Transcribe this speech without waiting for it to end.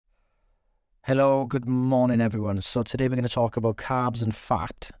Hello, good morning, everyone. So today we're going to talk about carbs and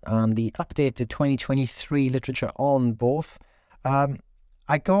fat and the updated 2023 literature on both. I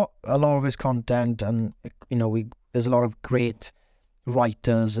got a lot of his content, and there's a lot of great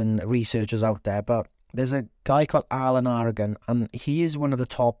writers and researchers out there. But there's a guy called Alan Aragon, and he is one of the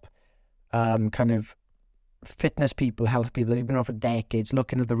top kind of fitness people, health people. They've been around for decades,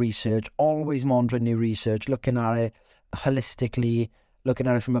 looking at the research, always monitoring new research, looking at it holistically, looking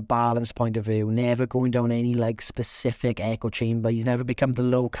at it from a balanced point of view, never going down any specific echo chamber. He's never become the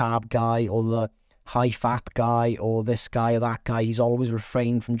low carb guy or the high fat guy or this guy or that guy. He's always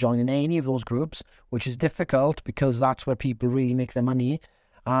refrained from joining any of those groups, which is difficult because that's where people really make their money.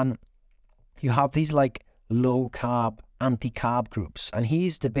 And you have these low carb, anti-carb groups. And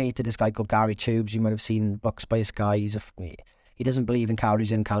he's debated this guy called Gary Tubes. You might have seen books by this guy. He doesn't believe in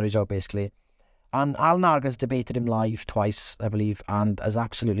calories in, calories out, basically. And Alan Aragon's debated him live twice, I believe, and has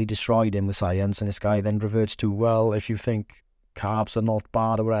absolutely destroyed him with science. And this guy then reverts to, well, if you think carbs are not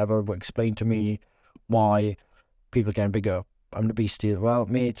bad or whatever, explain to me why people get bigger. I'm the beast here. Well,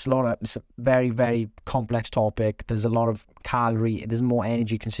 mate, it's a very, very complex topic. There's a lot of there's more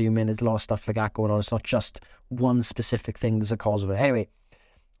energy consuming. There's a lot of stuff like that going on. It's not just one specific thing that's a cause of it. Anyway,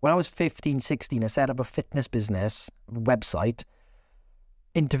 when I was 15, 16, I set up a fitness business website,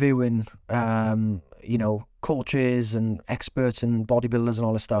 interviewing coaches and experts and bodybuilders and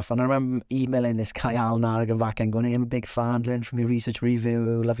all this stuff. And I remember emailing this guy Alan Aragon back and going, hey, I'm a big fan, learned from your research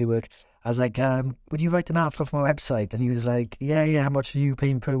review, love your work. I was like, would you write an article for my website? And he was like, yeah, how much are you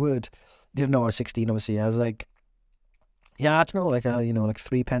paying per word? Didn't know I was 16, obviously. I was like, yeah, I don't know, like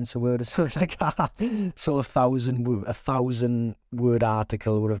 3 pence a word or something like that. So a 1,000 word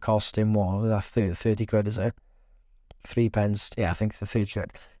article would have cost him what, 30 quid, is it? 3 pence, yeah, I think it's a 30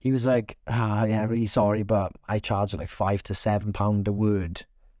 quid. He was like, yeah, really sorry, but I charge like £5 to £7 a word,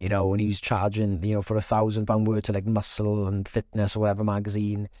 and he was charging, for £1,000 word to Muscle and Fitness or whatever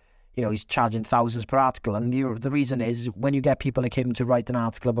magazine, he's charging thousands per article. And the reason is, when you get people like him to write an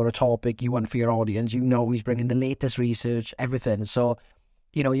article about a topic you want for your audience, he's bringing the latest research, everything. So,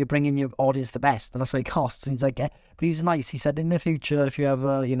 you're bringing your audience the best, and that's what it costs. And he's like, but he's nice. He said, in the future, if you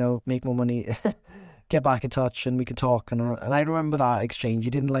ever, make more money, get back in touch and we can talk. And I remember that exchange. He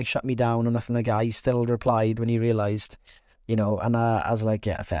didn't shut me down or nothing like that. He still replied when he realised, and I was like,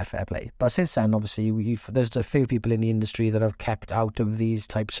 yeah, fair play. But since then, obviously, there's a few people in the industry that have kept out of these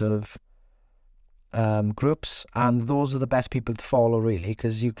types of groups, and those are the best people to follow, really,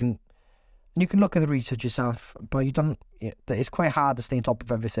 because you can look at the research yourself, but you don't. It's quite hard to stay on top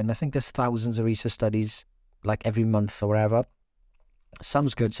of everything. I think there's thousands of research studies every month or whatever.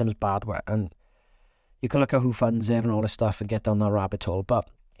 Some's good, some's bad, and you can look at who funds it and all this stuff and get down that rabbit hole. But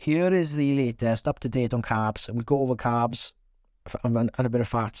here is the latest, up-to-date on carbs. And we go over carbs and a bit of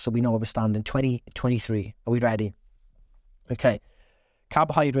fat, so we know where we stand in 2023. Are we ready? Okay.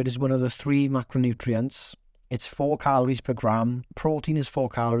 Carbohydrate is one of the 3 macronutrients. It's 4 calories per gram. Protein is 4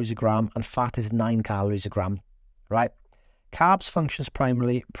 calories a gram. And fat is 9 calories a gram. Right? Carbs functions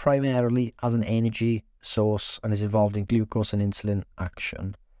primarily as an energy source and is involved in glucose and insulin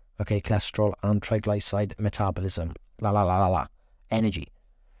action. Okay, cholesterol and triglyceride metabolism. Energy.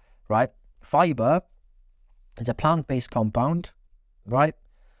 Right? Fiber is a plant-based compound, right?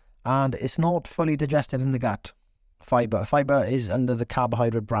 And it's not fully digested in the gut. Fiber is under the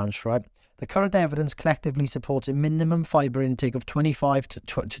carbohydrate branch, right? The current evidence collectively supports a minimum fiber intake of 25 to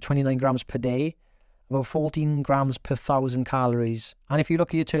 29 grams per day, about 14 grams per 1,000 calories. And if you look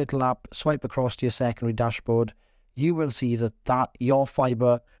at your Turtle app, swipe across to your secondary dashboard, you will see that your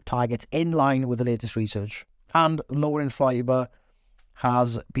fiber target's in line with the latest research. And lowering fiber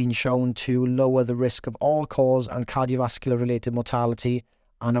has been shown to lower the risk of all-cause and cardiovascular-related mortality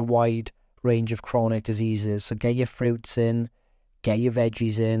and a wide range of chronic diseases. So get your fruits in, get your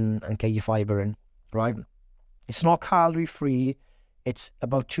veggies in, and get your fiber in, right? It's not calorie-free. It's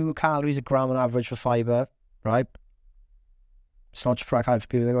about 2 calories a gram on average for fiber, right? It's not just for calories for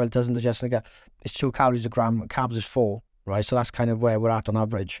people. Well, it doesn't digest in the gut. It's 2 calories a gram. Carbs is 4, right? So that's kind of where we're at on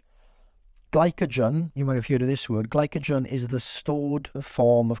average. Glycogen, you might have heard of this word. Glycogen is the stored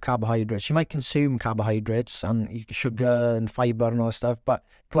form of carbohydrates. You might consume carbohydrates and sugar and fiber and all that stuff, but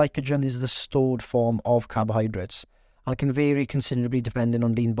glycogen is the stored form of carbohydrates. And it can vary considerably depending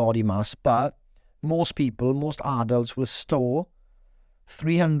on lean body mass, but most adults will store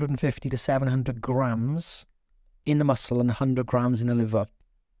 350 to 700 grams in the muscle and 100 grams in the liver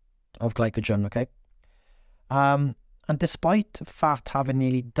of glycogen, okay? And despite fat having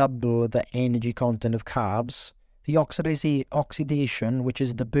nearly double the energy content of carbs, the oxidation, which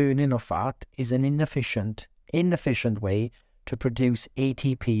is the burning of fat, is an inefficient way to produce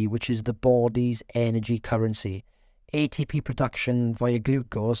ATP, which is the body's energy currency. ATP production via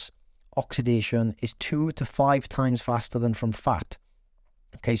glucose oxidation is 2 to 5 times faster than from fat.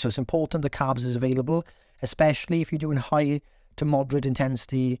 Okay, so it's important that carbs is available, especially if you're doing high to moderate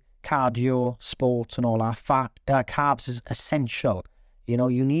intensity cardio, sports and all that. Carbs is essential. You know,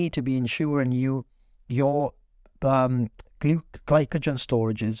 you need to be ensuring your glycogen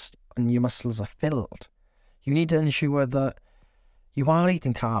storages and your muscles are filled. You need to ensure that you are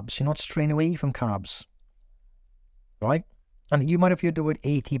eating carbs. You're not straying away from carbs, right? And you might have heard the word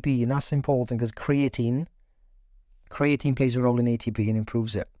ATP, and that's important because creatine plays a role in ATP and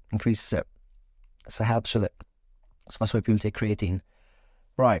improves it, increases it. So it helps with it. So that's why people take creatine.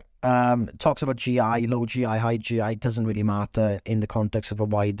 Right. Talks about GI, low GI, high GI. Doesn't really matter in the context of a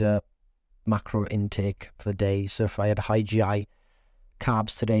wider macro intake for the day. So if I had high GI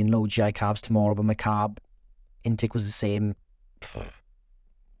carbs today and low GI carbs tomorrow, but my carb intake was the same,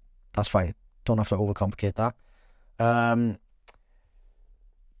 that's fine. Don't have to overcomplicate that.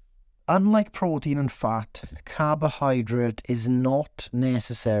 Unlike protein and fat, carbohydrate is not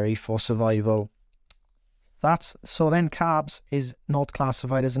necessary for survival. So then carbs is not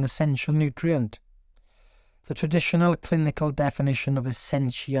classified as an essential nutrient. The traditional clinical definition of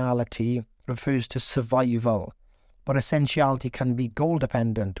essentiality refers to survival, but essentiality can be goal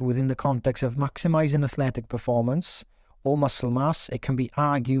dependent. Within the context of maximizing athletic performance or muscle mass, it can be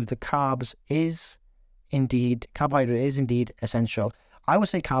argued that carbohydrate is indeed essential. I would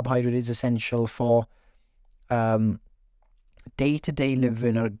say carbohydrate is essential for day-to-day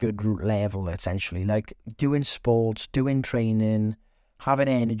living at a good level, essentially, like doing sports, doing training, having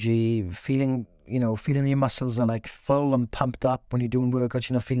energy, feeling your muscles are like full and pumped up when you're doing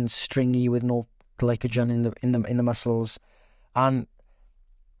workouts, feeling stringy with no glycogen in the muscles. And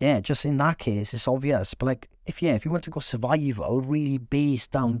yeah, just in that case, it's obvious. But like, if you want to go survival, really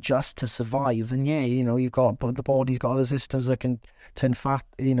based down just to survive, then you've got, but the body's got other systems that can turn fat,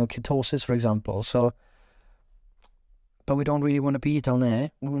 ketosis, for example. So, but we don't really want to be down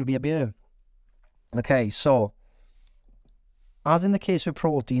there. We want to be up here. Okay, so as in the case with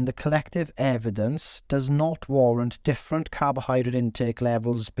protein, the collective evidence does not warrant different carbohydrate intake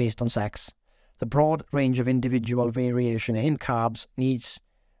levels based on sex. The broad range of individual variation in carbs needs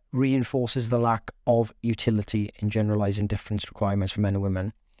reinforces the lack of utility in generalizing difference requirements for men and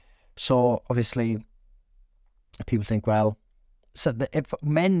women. So obviously people think, well, so if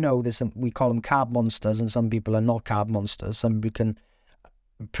men know this, we call them carb monsters, and some people are not carb monsters. Some people can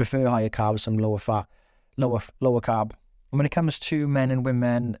prefer higher carbs, some lower fat, lower carb. And when it comes to men and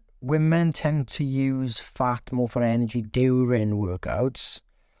women, women tend to use fat more for energy during workouts,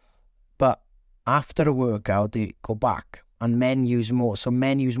 but after a workout they go back. And men use more. So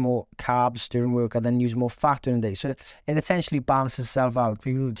men use more carbs during workout, then use more fat during the day. So it essentially balances itself out.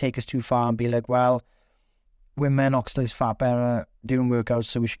 People take us too far and be like, well, women oxidize fat better during workouts,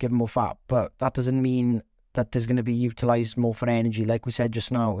 so we should give them more fat. But that doesn't mean that there's going to be utilized more for energy. Like we said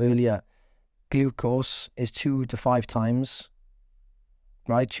just now, earlier, glucose is 2 to 5 times,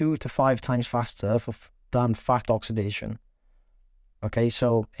 right? 2 to 5 times faster than fat oxidation. Okay,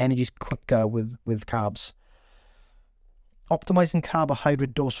 so energy is quicker with carbs. Optimizing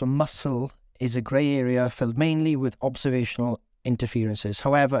carbohydrate dose for muscle is a grey area filled mainly with observational interferences.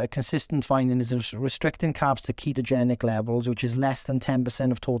 However, a consistent finding is restricting carbs to ketogenic levels, which is less than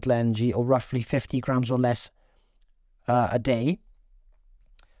 10% of total energy, or roughly 50 grams or less a day,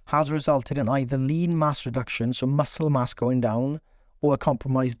 has resulted in either lean mass reduction, so muscle mass going down, or a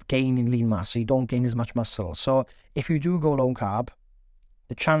compromised gain in lean mass, so you don't gain as much muscle. So if you do go low carb,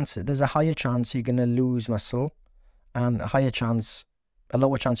 there's a higher chance you're going to lose muscle, and a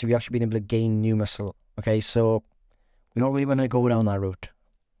lower chance of you actually being able to gain new muscle. Okay, so we don't really want to go down that route.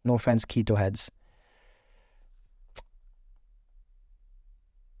 No offense, keto heads.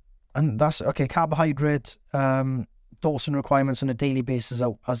 And that's okay. Carbohydrate dosing requirements on a daily basis,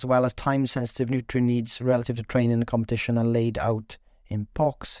 as well as time-sensitive nutrient needs relative to training and competition, are laid out in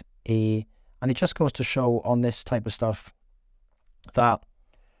box A. And it just goes to show on this type of stuff that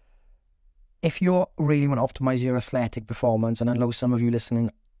if you really want to optimize your athletic performance, and I know some of you listening,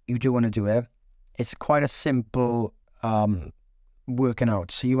 you do want to do it, it's quite a simple working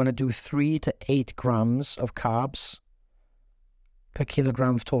out. So you want to do 3 to 8 grams of carbs per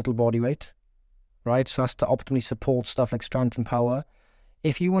kilogram of total body weight, right? So that's to optimally support stuff like strength and power.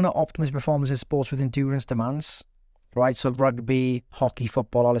 If you want to optimize performance in sports with endurance demands, right? So rugby, hockey,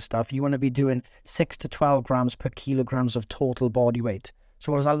 football, all this stuff, you want to be doing 6 to 12 grams per kilograms of total body weight.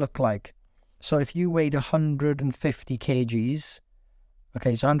 So what does that look like? So if you weighed 150 kgs,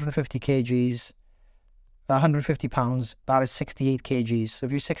 okay, so 150 kgs, £150, that is 68 kgs. So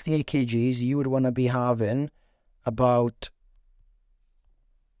if you're 68 kgs, you would want to be having about,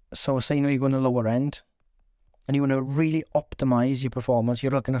 so say you're going to lower end, and you want to really optimize your performance,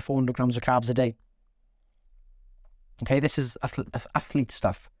 you're looking at 400 grams of carbs a day. Okay, this is athlete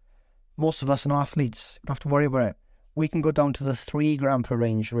stuff. Most of us are not athletes. You don't have to worry about it. We can go down to the 3 gram per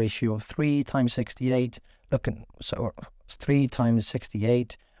range ratio. 3 times 68. So 3 times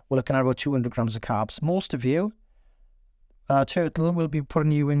 68. We're looking at about 200 grams of carbs. Most of you, Turtle will be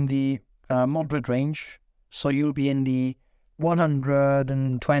putting you in the moderate range. So you'll be in the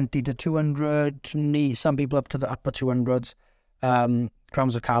 120 to 200, some people up to the upper 200s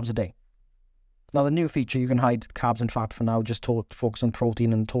grams of carbs a day. Now, the new feature, you can hide carbs and fat for now, just focus on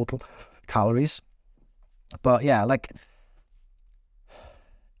protein and total calories. But yeah, like,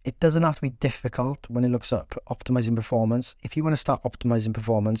 it doesn't have to be difficult when it looks at optimizing performance. If you want to start optimizing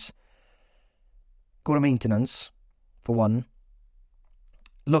performance, go to maintenance, for one.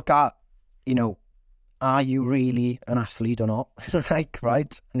 Look at, are you really an athlete or not? Like,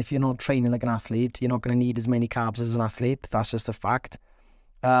 right? And if you're not training like an athlete, you're not going to need as many carbs as an athlete. That's just a fact.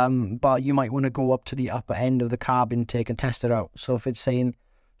 But you might want to go up to the upper end of the carb intake and test it out. So if it's saying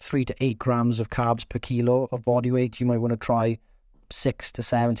 3 to 8 grams of carbs per kilo of body weight, you might want to try 6 to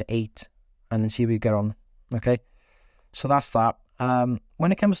 7 to 8 and then see where you get on. Okay, so that's that.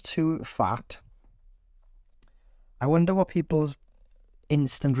 When it comes to fat, I wonder what people's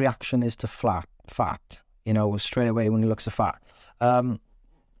instant reaction is to fat, straight away when it looks at fat. The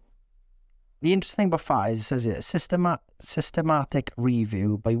interesting thing about fat is it says here, systematic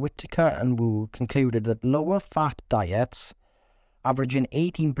review by Whitaker and Wu concluded that lower fat diets averaging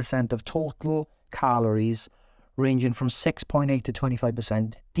 18% of total calories ranging from 6.8 to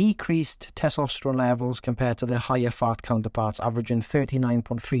 25% decreased testosterone levels compared to their higher fat counterparts averaging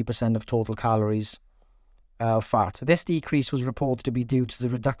 39.3% of total calories fat. This decrease was reported to be due to the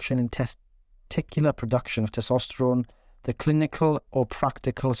reduction in testicular production of testosterone. The clinical or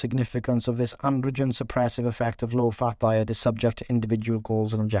practical significance of this androgen suppressive effect of low-fat diet is subject to individual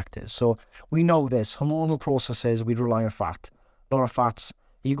goals and objectives. So we know this. Hormonal processes, we rely on fat. A lot of fats.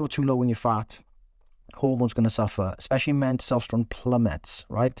 You go too low in your fat, hormones going to suffer. Especially men, testosterone plummets,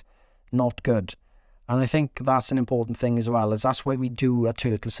 right? Not good. And I think that's an important thing as well, as that's why we do at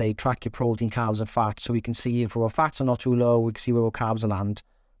Turtle say track your protein, carbs and fat, so we can see if our fats are not too low, we can see where our carbs land.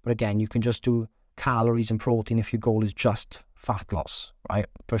 But again, you can just do calories and protein if your goal is just fat loss, right?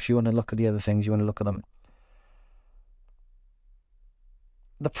 But if you want to look at the other things, you want to look at them.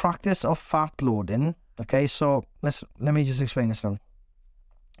 The practice of fat loading. Okay, so let me just explain this now.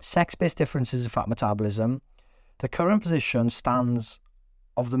 Sex-based differences in fat metabolism. The current position stands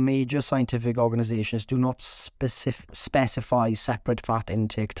of the major scientific organizations do not specify separate fat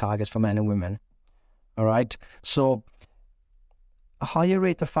intake targets for men and women. All right, so a higher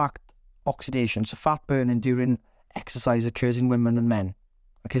rate of fat oxidation, so fat burning during exercise occurs in women and men.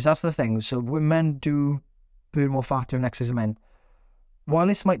 Okay, so that's the thing. So women do burn more fat during exercise than men. While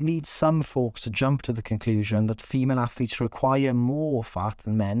this might lead some folks to jump to the conclusion that female athletes require more fat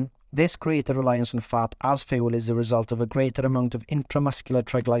than men, this greater reliance on fat as fuel is the result of a greater amount of intramuscular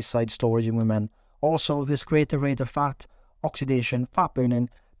triglyceride storage in women. Also, this greater rate of fat oxidation, fat burning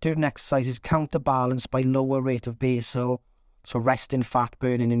during exercise is counterbalanced by lower rate of basal, so resting fat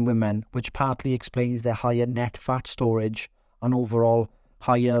burning in women, which partly explains their higher net fat storage and overall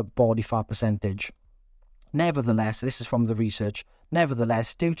higher body fat percentage. Nevertheless, this is from the research,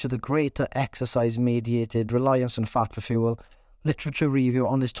 due to the greater exercise-mediated reliance on fat for fuel, literature review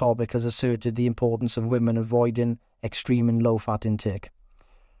on this topic has asserted the importance of women avoiding extreme and low-fat intake.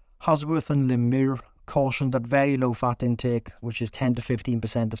 Hasworth and Lemire cautioned that very low-fat intake, which is 10 to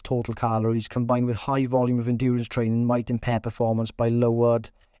 15% of total calories, combined with high volume of endurance training, might impair performance by lowered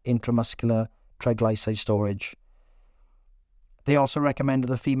intramuscular triglyceride storage. They also recommended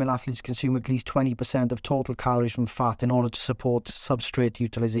that female athletes consume at least 20% of total calories from fat in order to support substrate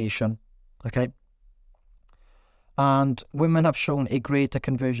utilization. Okay. And women have shown a greater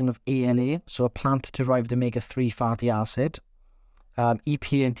conversion of ALA, so a plant-derived omega-3 fatty acid,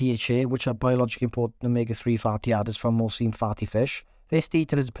 EPA and DHA, which are biologically important omega-3 fatty acids from mostly fatty fish. This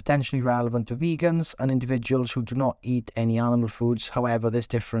detail is potentially relevant to vegans and individuals who do not eat any animal foods. However, this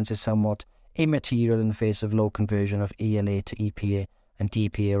difference is somewhat immaterial in the face of low conversion of ALA to EPA and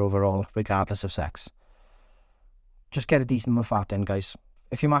DPA overall, regardless of sex. Just get a decent amount of fat in, guys.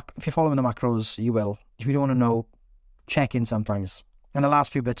 If you're following the macros, you will. If you don't want to know, check in sometimes. And the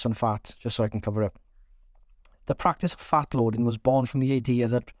last few bits on fat, just so I can cover it. The practice of fat loading was born from the idea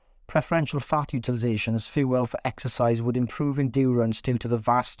that preferential fat utilization as fuel for exercise would improve endurance due to the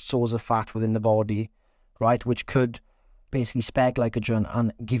vast source of fat within the body, right? Which could basically spare glycogen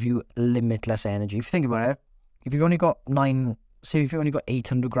and give you limitless energy. If you think about it, if you've only got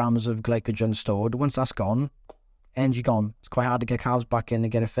 800 grams of glycogen stored, once that's gone, energy gone. It's quite hard to get carbs back in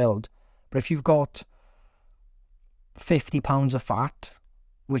and get it filled. But if you've got 50 pounds of fat,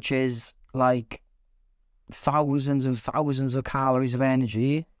 which is like thousands and thousands of calories of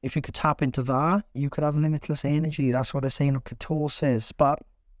energy, if you could tap into that, you could have limitless energy. That's what they're saying on ketosis. But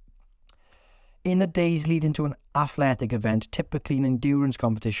in the days leading to an athletic event, typically an endurance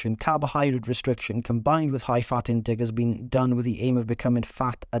competition, carbohydrate restriction combined with high fat intake has been done with the aim of becoming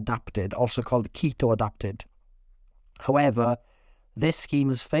fat adapted, also called keto adapted. However, this scheme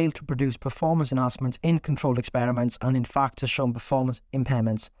has failed to produce performance enhancements in controlled experiments and in fact has shown performance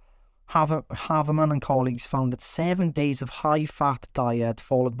impairments. Haverman and colleagues found that 7 days of high-fat diet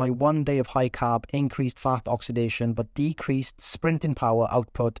followed by 1 day of high-carb increased fat oxidation but decreased sprinting power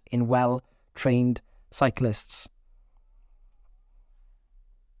output in well-trained cyclists.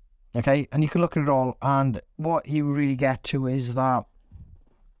 Okay, and you can look at it all, and what you really get to is that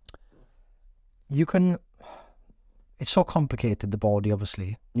you can... It's so complicated, the body,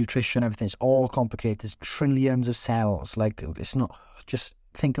 obviously. Nutrition, everything's all complicated. There's trillions of cells. Like, it's not just...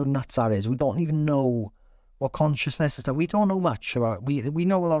 Think how nuts that is. We don't even know what consciousness is. That we don't know much about. We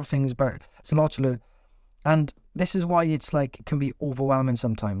know a lot of things, but it's a lot to learn. And this is why it's like it can be overwhelming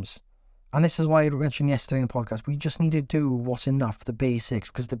sometimes. And this is why I mentioned yesterday in the podcast. We just need to do what's enough, the basics,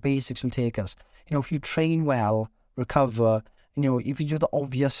 because the basics will take us. You know, if you train well, recover. You know, if you do the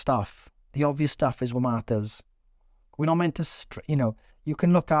obvious stuff is what matters. We're not meant to. You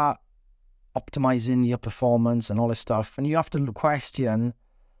can look at optimizing your performance and all this stuff, and you have to question,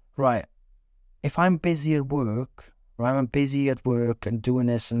 right, if I'm busy at work, right, I'm busy at work and doing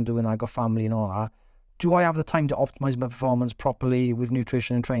this and doing that, I got family and all that, do I have the time to optimize my performance properly with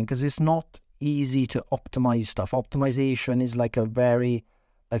nutrition and training? Because it's not easy to optimize stuff. Optimization is like a very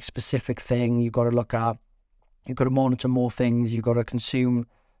specific thing you got to look at. You've got to monitor more things, you've got to consume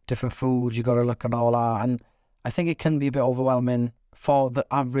different foods, you've got to look at all that, and I think it can be a bit overwhelming for the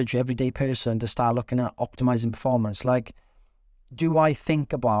average everyday person to start looking at optimizing performance. Like, do I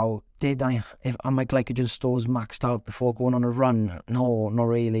think about, are my glycogen stores maxed out before going on a run? No, not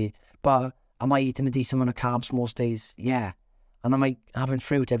really. But am I eating a decent amount of carbs most days? Yeah. And am I having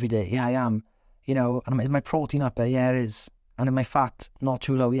fruit every day? Yeah, I am. You know, and is my protein up there? Yeah, it is. And am my fat not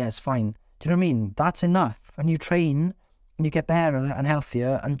too low? Yeah, it's fine. Do you know what I mean? That's enough. And you train and you get better and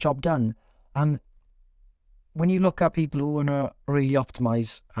healthier and job done. And when you look at people who want to really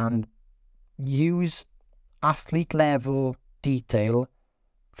optimize and use athlete level detail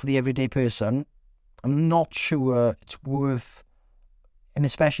for the everyday person, I'm not sure it's worth, and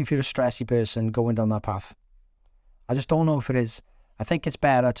especially if you're a stressy person, going down that path. I just don't know if it is. I think it's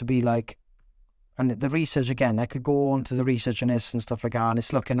better to be like, and the research again, I could go on to the research on this and stuff like that, and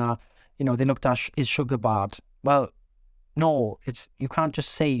it's looking at, they looked at, is sugar bad? Well, no, you can't just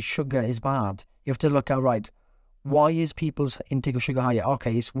say sugar is bad. You have to look at, right, why is people's intake of sugar higher?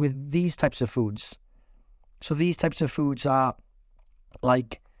 Okay, it's with these types of foods. So these types of foods are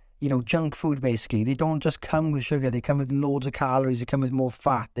like, junk food basically. They don't just come with sugar. They come with loads of calories. They come with more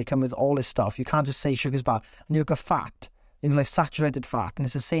fat. They come with all this stuff. You can't just say sugar's bad. And you look at fat, like saturated fat. And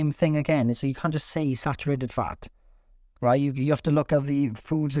it's the same thing again. So you can't just say saturated fat, right? You have to look at the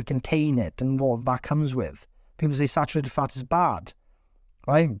foods that contain it and what that comes with. People say saturated fat is bad.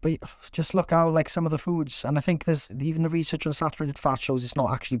 Right, but just look out some of the foods, and I think there's even the research on saturated fat shows it's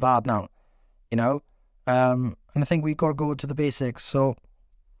not actually bad now, and I think we've got to go to the basics. So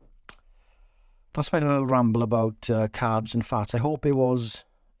that's my little ramble about carbs and fats. I hope it was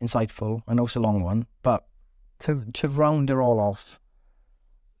insightful. I know it's a long one, but to round it all off,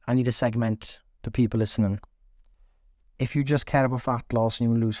 I need to segment the people listening. If you just care about fat loss and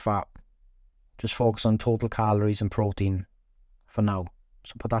you want to lose fat, just focus on total calories and protein for now.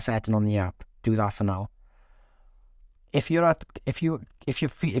 So put that setting on the app. Do that for now. If you've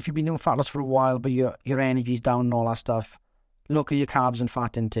been doing fat loss for a while, but your energy's down and all that stuff, look at your carbs and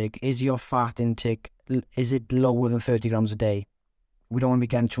fat intake. Is your fat intake, is it lower than 30 grams a day? We don't want to be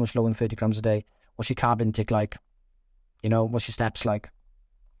getting too much lower than 30 grams a day. What's your carb intake like? What's your steps like?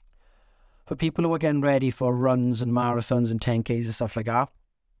 For people who are getting ready for runs and marathons and 10Ks and stuff like that,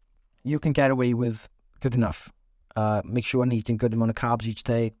 you can get away with good enough. Make sure I'm eating good amount of carbs each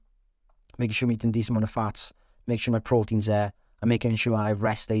day, making sure I'm eating a decent amount of fats, make sure my protein's there, and making sure I have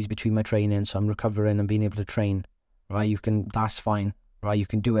rest days between my training so I'm recovering and being able to train, right? That's fine, right? You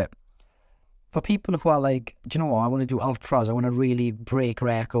can do it. For people who are like, do you know what, I want to do ultras, I want to really break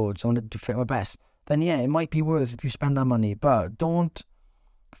records, I want to fit my best, then yeah, it might be worth if you spend that money, but don't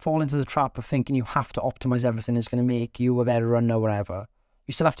fall into the trap of thinking you have to optimize everything that's going to make you a better runner or whatever.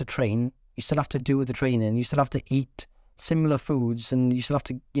 You still have to train. You still have to do the training. You still have to eat similar foods, and you still have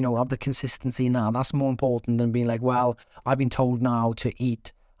to, have the consistency now. That's more important than being like, well, I've been told now to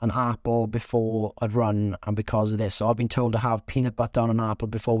eat an apple before I'd run, and because of this, so I've been told to have peanut butter on an apple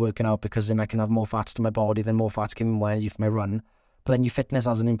before working out because then I can have more fats to my body, then more fats give me more energy for my run. But then your fitness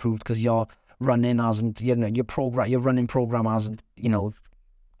hasn't improved because your running hasn't, your running program hasn't,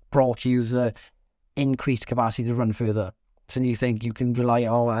 brought you the increased capacity to run further. So you think you can rely,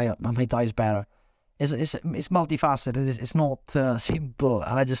 my diet's better. It's multifaceted. It's not simple,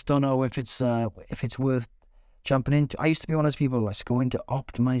 and I just don't know if it's worth jumping into. I used to be one of those people that's go into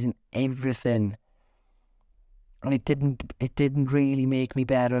optimizing everything, and it didn't really make me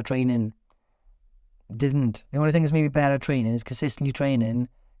better at training. It didn't. The only thing that's made me better at training is consistently training,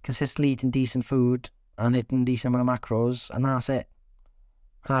 consistently eating decent food, and eating decent amount of macros, and that's it.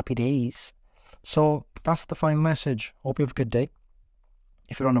 Happy days. So that's the final message. Hope you have a good day.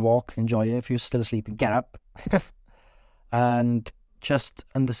 If you're on a walk, enjoy it. If you're still asleep, get up. And just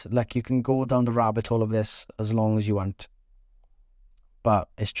you can go down the rabbit hole of this as long as you want. But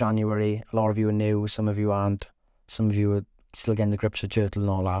it's January. A lot of you are new. Some of you aren't. Some of you are still getting the grips of turtle and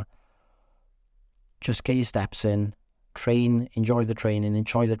all that. Just get your steps in. Train. Enjoy the training.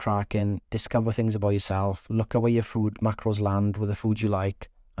 Enjoy the tracking. Discover things about yourself. Look at where your food macros land with the foods you like,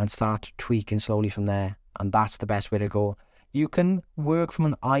 and start tweaking slowly from there. And that's the best way to go. You can work from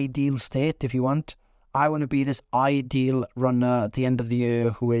an ideal state if you want. I want to be this ideal runner at the end of the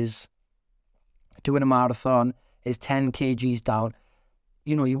year who is doing a marathon, is 10 kgs down.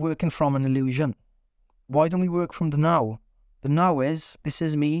 You're working from an illusion. Why don't we work from the now? The now is, this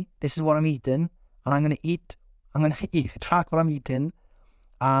is me, this is what I'm eating, and I'm going to track what I'm eating,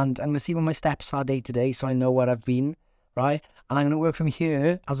 and I'm going to see what my steps are day to day so I know where I've been, right? And I'm going to work from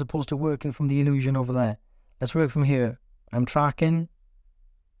here as opposed to working from the illusion over there. Let's work from here. I'm tracking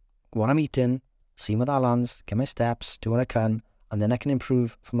what I'm eating, see where that lands, get my steps, do what I can, and then I can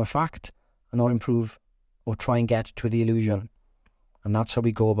improve from a fact and not improve or try and get to the illusion. And that's how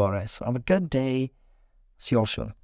we go about it. So have a good day. See you all soon.